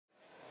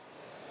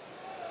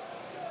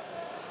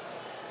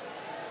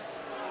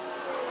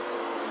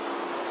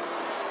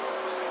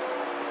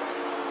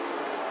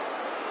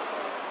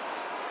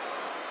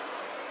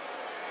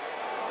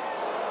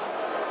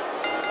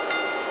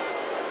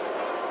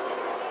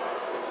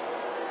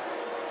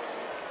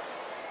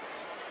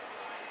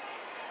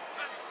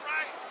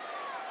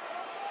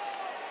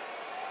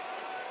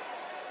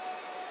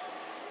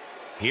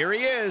Here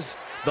he is,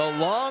 the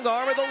long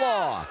arm of the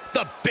law,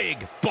 the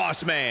big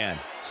boss man.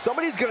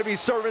 Somebody's going to be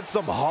serving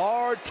some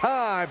hard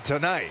time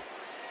tonight.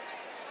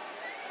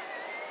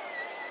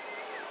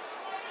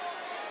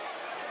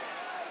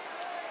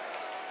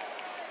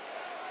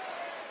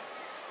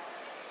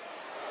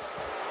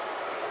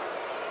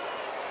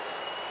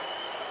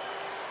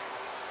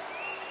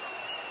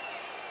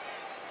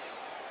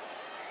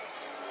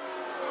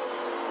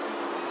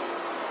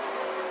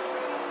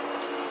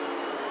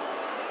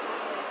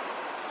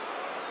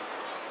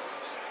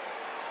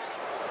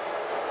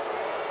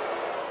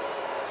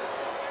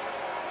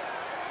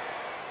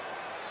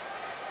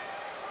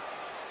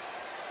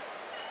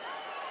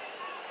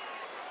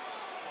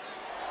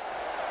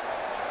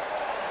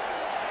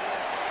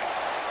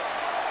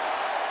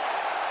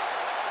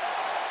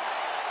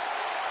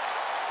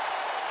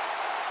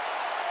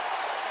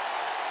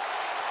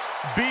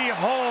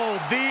 Behold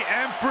the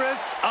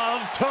Empress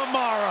of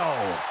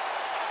Tomorrow,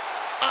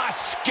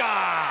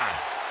 Asuka.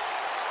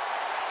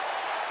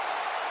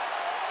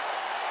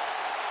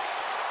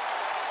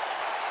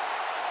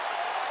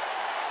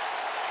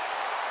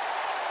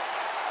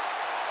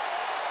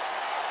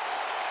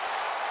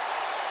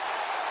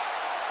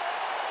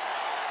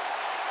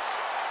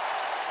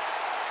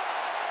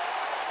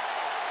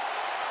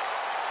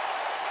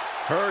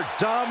 Her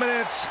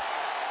dominance,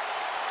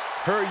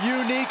 her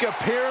unique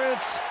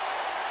appearance,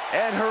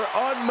 and her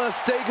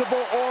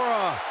unmistakable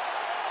aura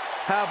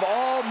have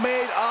all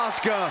made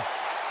Asuka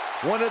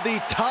one of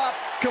the top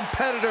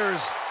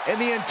competitors in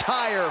the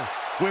entire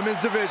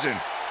women's division.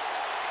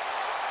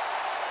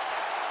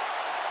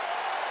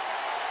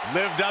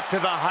 Lived up to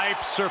the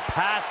hype,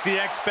 surpassed the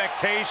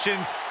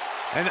expectations.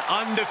 An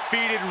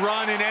undefeated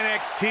run in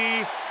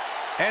NXT,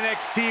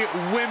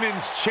 NXT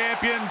Women's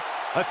Champion,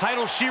 a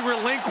title she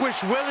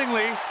relinquished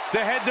willingly to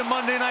head to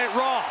Monday Night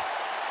Raw.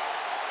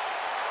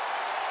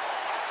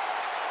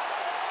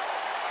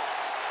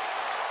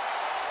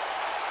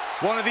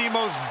 One of the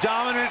most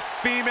dominant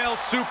female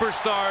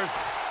superstars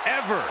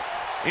ever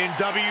in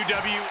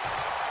WWE.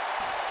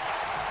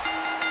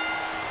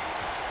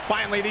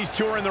 Finally, these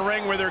two are in the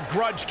ring where their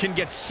grudge can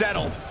get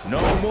settled.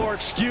 No more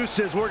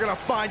excuses. We're going to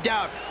find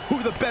out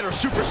who the better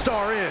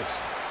superstar is.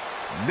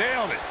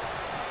 Nailed it.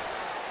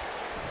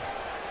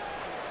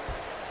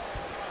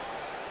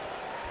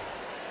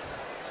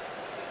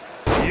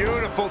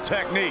 Beautiful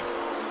technique.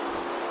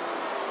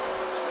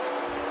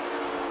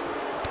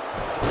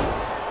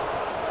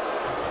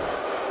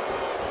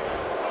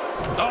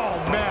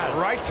 Oh, man.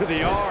 Right to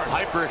the arm.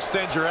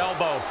 Hyperextend your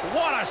elbow.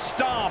 What a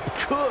stomp!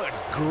 Good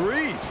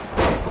grief.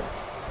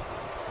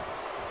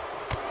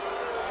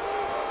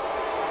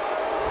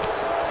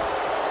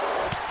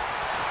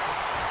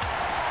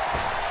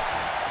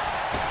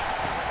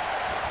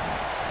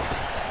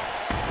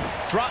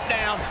 Drop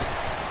down.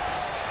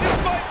 This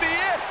might be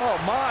it. Oh,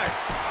 my.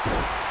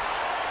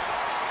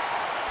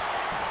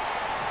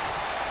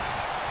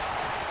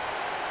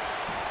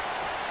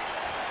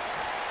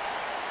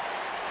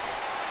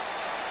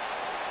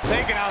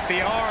 Taking out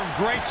the arm,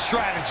 great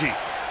strategy.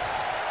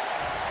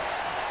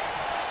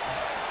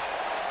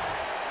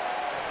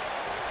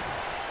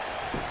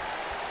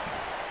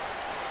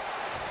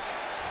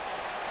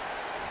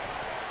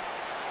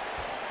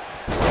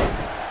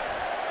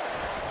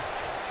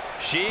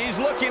 She's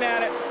looking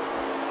at it.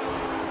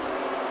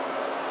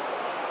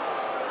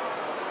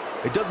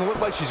 It doesn't look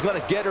like she's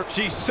going to get her.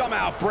 She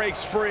somehow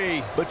breaks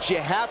free. But you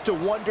have to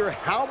wonder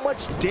how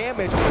much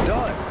damage was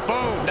done.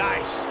 Boom,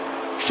 nice.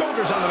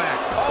 Shoulders on the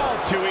mat. All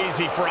too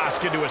easy for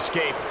Asuka to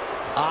escape.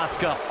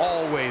 Asuka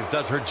always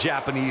does her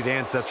Japanese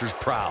ancestors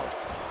proud.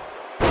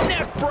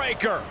 Neck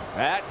breaker.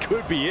 That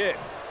could be it.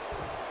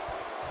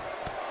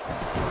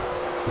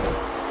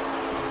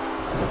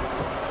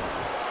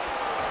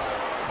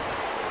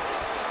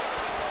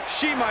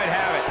 She might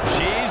have it.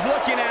 She's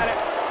looking at it.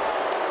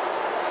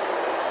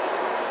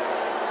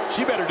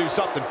 She better do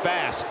something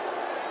fast.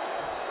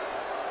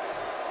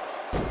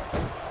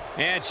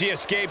 And she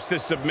escapes the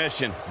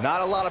submission.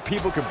 Not a lot of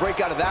people can break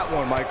out of that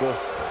one, Michael.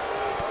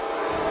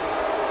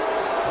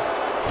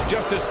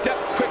 Just a step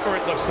quicker,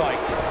 it looks like.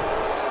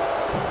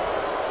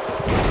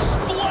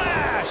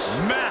 Splash!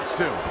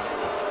 Massive.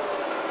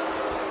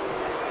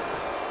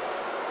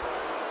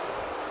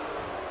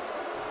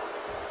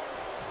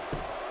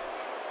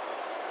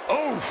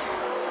 Oof.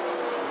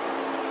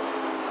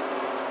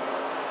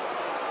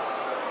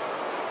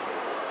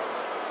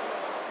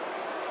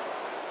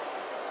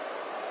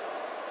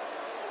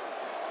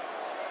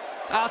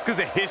 Asuka's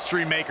a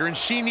history maker, and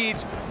she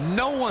needs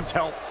no one's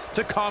help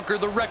to conquer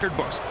the record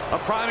books. A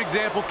prime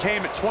example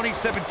came at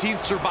 2017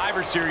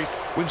 Survivor Series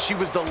when she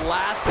was the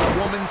last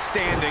woman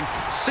standing,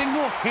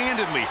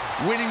 single-handedly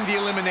winning the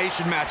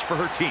elimination match for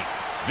her team.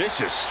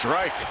 Vicious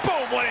strike.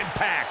 Boom, what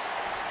impact!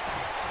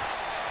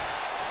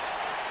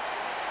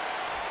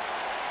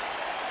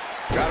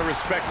 Gotta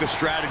respect the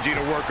strategy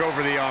to work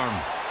over the arm.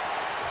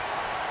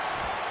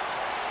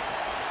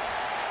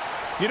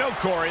 You know,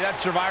 Corey, that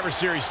Survivor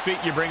Series feat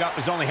you bring up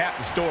is only half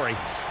the story.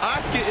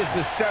 Asuka is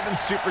the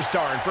 7th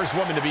superstar and first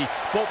woman to be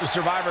both the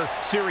Survivor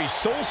Series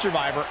sole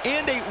survivor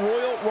and a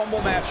Royal Rumble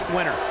match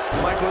winner.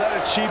 Michael, that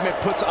achievement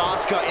puts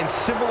Asuka in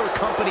similar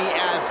company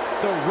as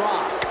The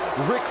Rock,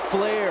 Ric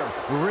Flair,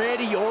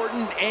 Randy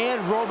Orton,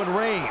 and Roman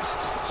Reigns.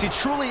 She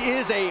truly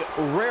is a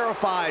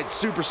rarefied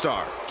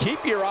superstar.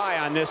 Keep your eye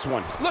on this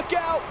one. Look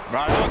out!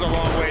 Right, that was a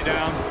long way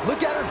down.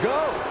 Look at her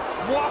go.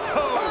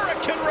 Whoa!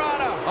 Hurricane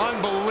Rana!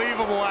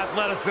 Unbelievable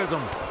athleticism.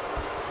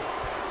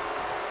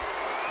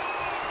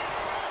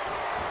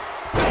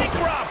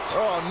 Bankrupt!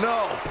 Oh,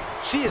 no.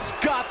 She has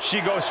got... She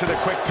goes for the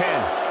quick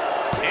pin.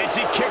 And she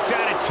kicks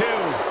out at 2.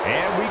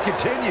 And we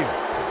continue.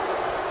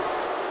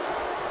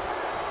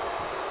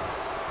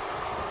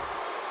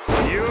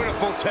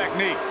 Beautiful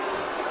technique.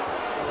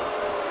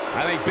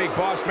 I think Big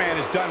Boss Man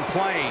is done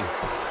playing.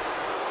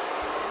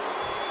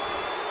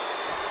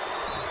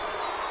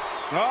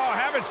 Oh,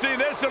 haven't seen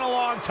this in a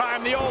long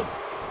time. The old...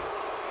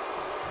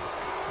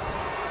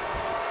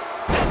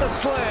 And the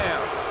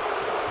slam.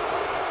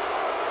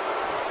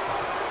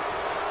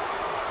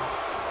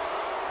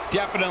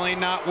 Definitely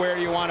not where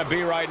you want to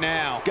be right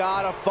now.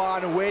 Gotta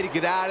find a way to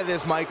get out of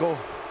this, Michael.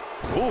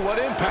 Ooh, what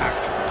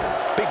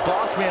impact. Big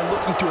Boss Man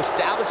looking to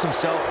establish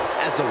himself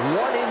as the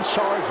one in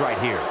charge right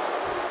here.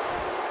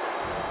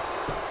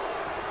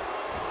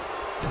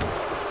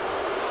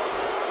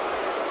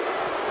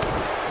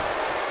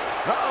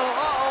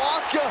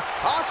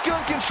 Asuka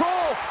in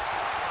control.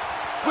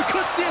 We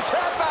could see a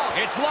tap out.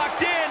 It's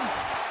locked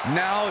in.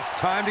 Now it's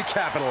time to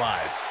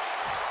capitalize.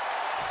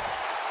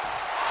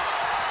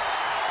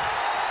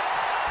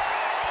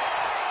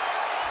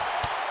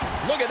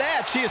 Look at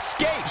that. She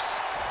escapes.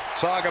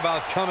 Talk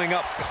about coming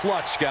up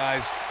clutch,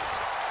 guys.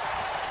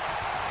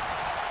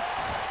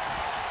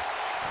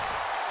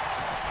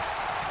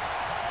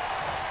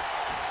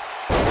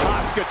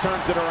 Asuka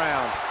turns it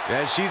around.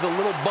 Yeah, she's a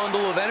little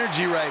bundle of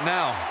energy right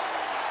now.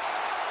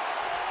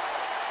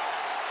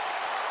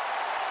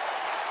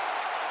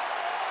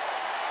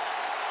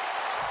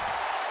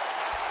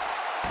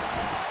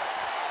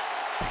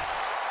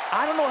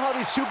 I don't know how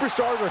these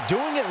superstars are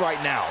doing it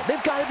right now.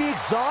 They've got to be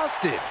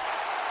exhausted.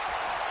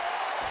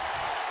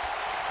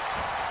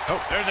 Oh,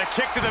 there's a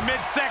kick to the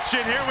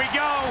midsection. Here we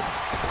go.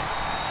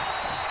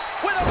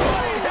 With a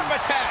running hip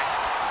attack.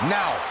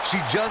 Now,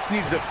 she just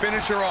needs to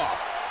finish her off.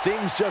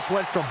 Things just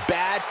went from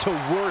bad to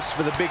worse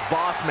for the Big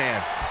Boss Man.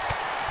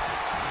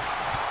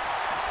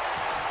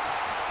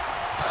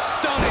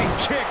 Stunning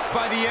kicks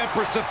by the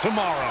Empress of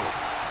Tomorrow.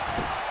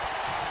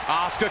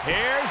 Asuka.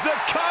 Here's the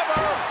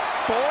cover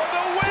for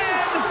the win.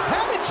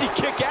 How did she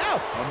kick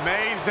out?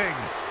 Amazing.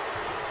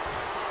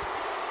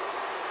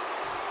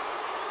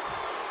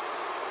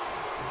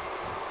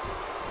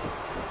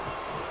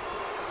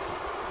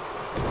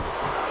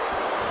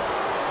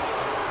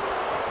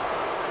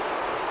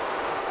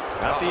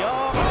 At the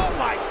oh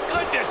my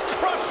goodness,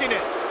 crushing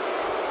it.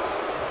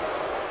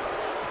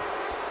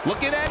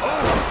 Looking at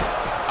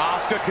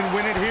Asuka can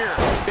win it here.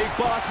 Big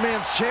Boss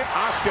Man's champ.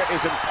 Asuka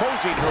is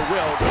imposing her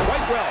will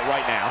quite well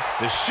right now.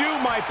 The shoe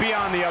might be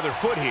on the other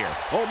foot here.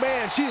 Oh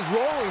man, she's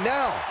rolling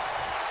now.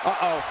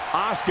 Uh-oh,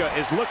 Asuka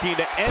is looking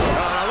to end.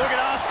 Look at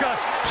Asuka.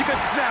 She could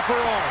snap her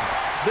arm.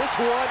 This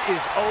one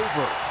is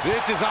over.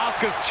 This is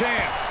Asuka's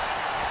chance.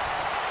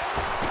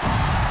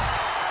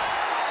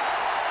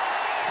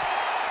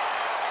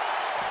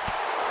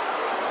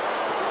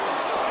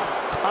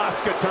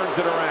 Asuka turns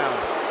it around.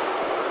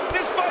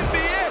 This might be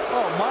it.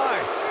 Oh my.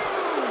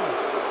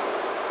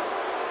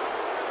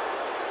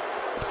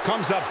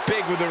 Comes up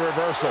big with the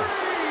reversal.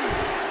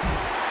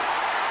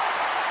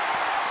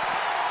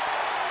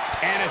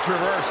 And it's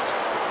reversed.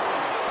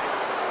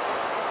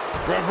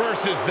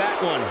 Reverses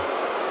that one.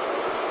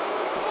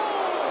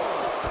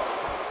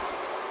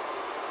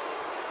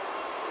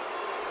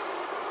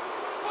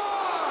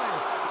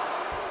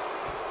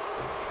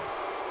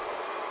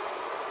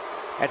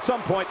 At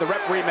some point, the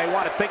referee may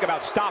want to think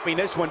about stopping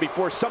this one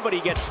before somebody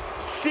gets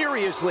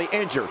seriously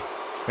injured.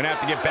 Gonna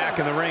have to get back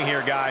in the ring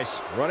here, guys.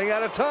 Running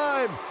out of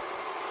time.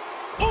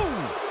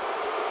 Ooh!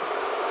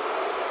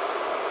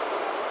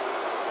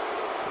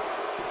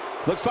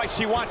 Looks like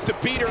she wants to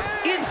beat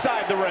her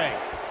inside the ring.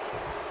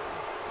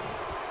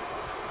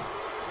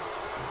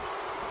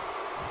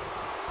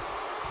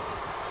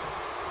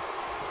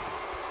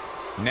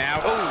 Now,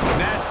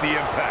 Nasty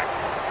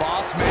impact.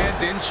 Boss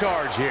Man's in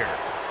charge here.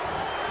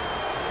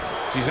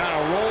 she's on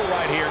a roll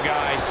right here,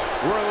 guys.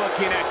 We're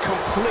looking at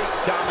complete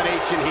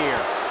domination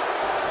here.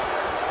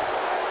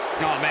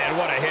 Oh, man,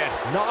 what a hit.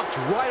 Knocked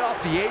right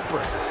off the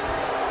apron.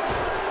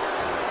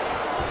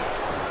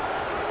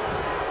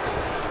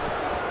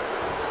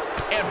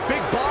 And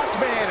Big Boss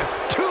Man,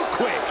 too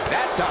quick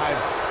that time.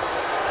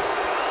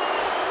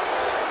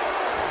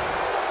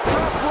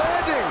 Rough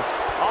landing.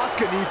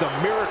 Asuka needs a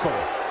miracle.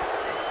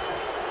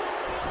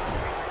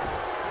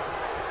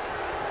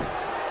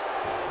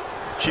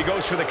 She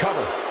goes for the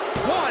cover.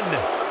 One!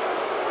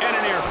 And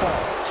a near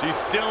fall. She's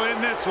still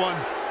in this one.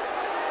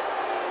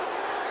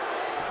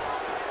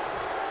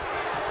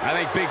 I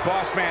think Big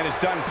Boss Man is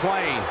done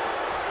playing.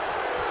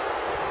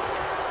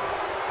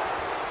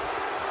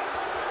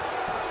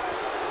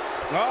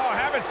 Oh,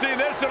 haven't seen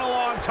this in a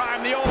long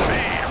time. The old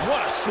man,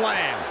 what a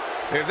slam.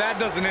 If that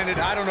doesn't end it,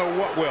 I don't know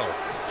what will.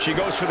 She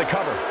goes for the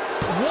cover.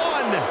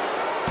 1,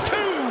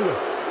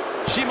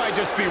 2. She might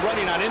just be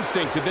running on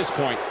instinct at this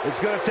point. It's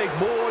going to take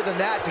more than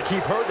that to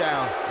keep her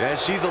down. Yeah,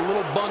 she's a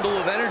little bundle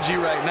of energy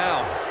right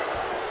now.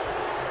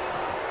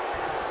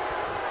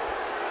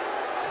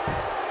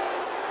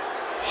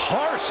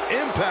 Harsh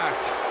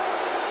impact.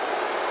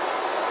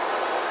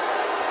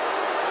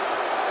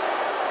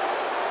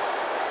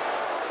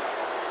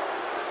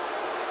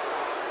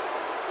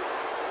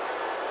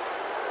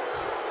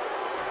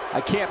 I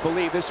can't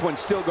believe this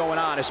one's still going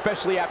on,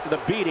 especially after the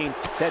beating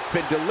that's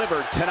been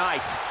delivered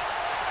tonight.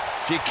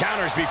 She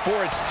counters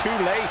before it's too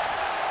late.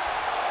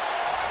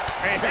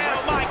 And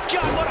oh my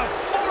God, what a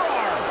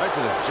forearm! Right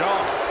to the jaw.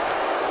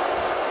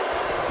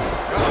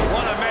 Oh,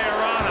 what a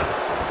Mayorana.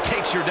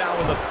 Takes her down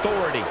with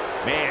authority.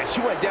 Man, she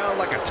went down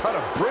like a ton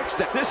of bricks.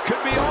 This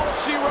could be all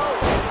she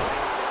wrote.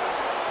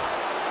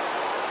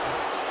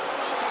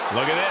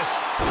 Look at this.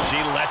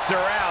 She lets her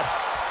out.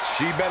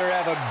 She better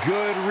have a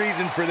good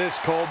reason for this,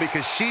 Cole,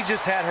 because she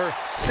just had her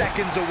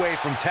seconds away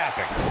from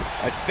tapping,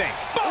 I think.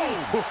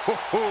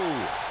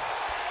 Boom!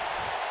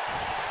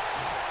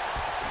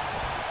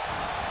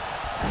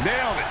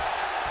 Nailed it.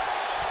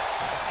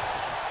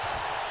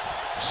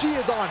 She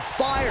is on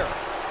fire.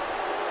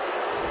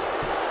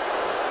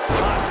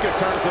 Asuka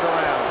turns it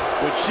around.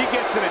 When she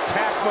gets in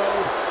attack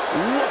mode,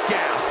 look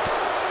out.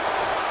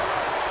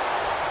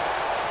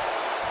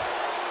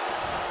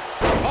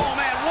 Oh,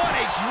 man, what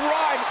a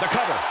drive. The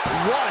cover.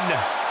 1,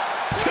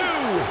 2.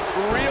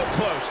 Real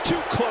close.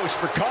 Too close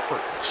for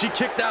comfort. She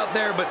kicked out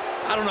there, but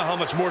I don't know how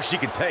much more she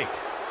can take.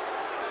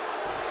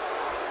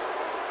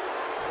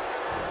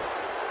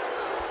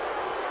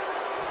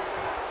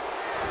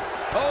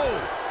 Oh,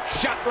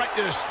 shot right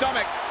to the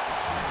stomach.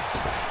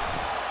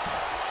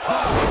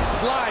 Oh,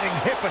 sliding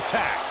hip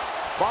attack.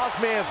 Boss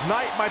Man's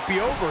night might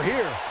be over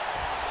here.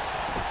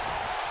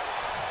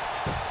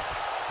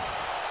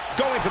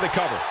 Going for the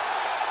cover.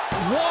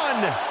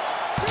 1,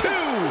 2.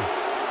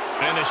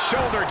 And the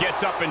shoulder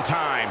gets up in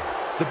time.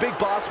 The big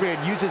Boss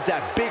Man uses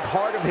that big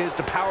heart of his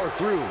to power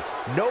through.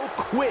 No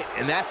quit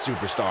in that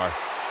superstar.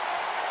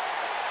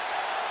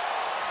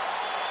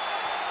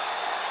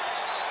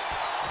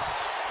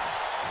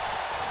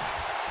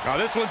 Now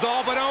this one's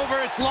all but over.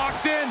 It's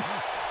locked in.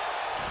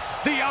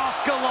 The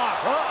Asuka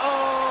lock.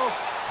 Uh-oh.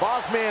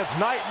 Boss Man's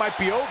night might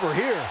be over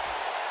here.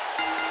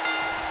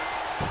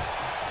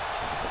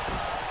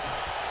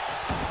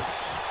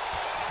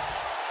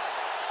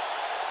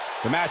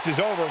 The match is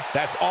over.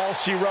 That's all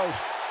she wrote.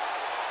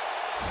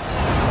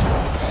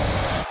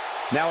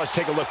 Now let's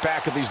take a look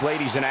back at these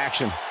ladies in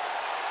action.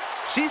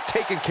 She's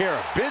taking care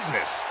of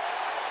business.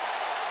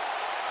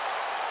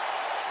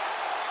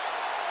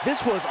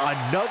 This was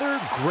another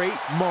great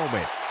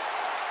moment.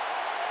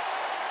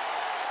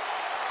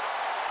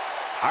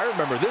 I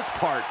remember this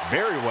part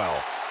very well.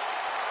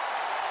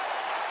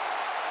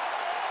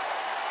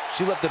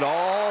 She left it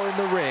all in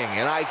the ring,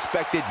 and I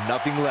expected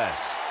nothing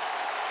less.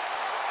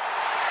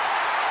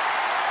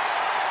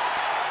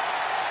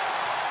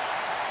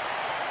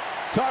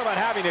 Talk about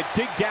having to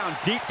dig down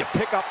deep to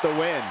pick up the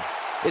win.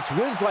 It's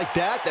wins like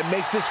that that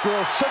makes this girl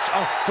such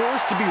a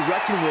force to be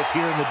reckoned with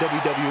here in the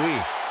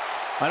WWE.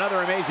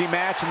 Another amazing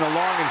match in the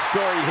long and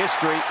storied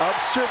history of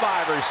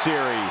Survivor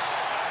Series.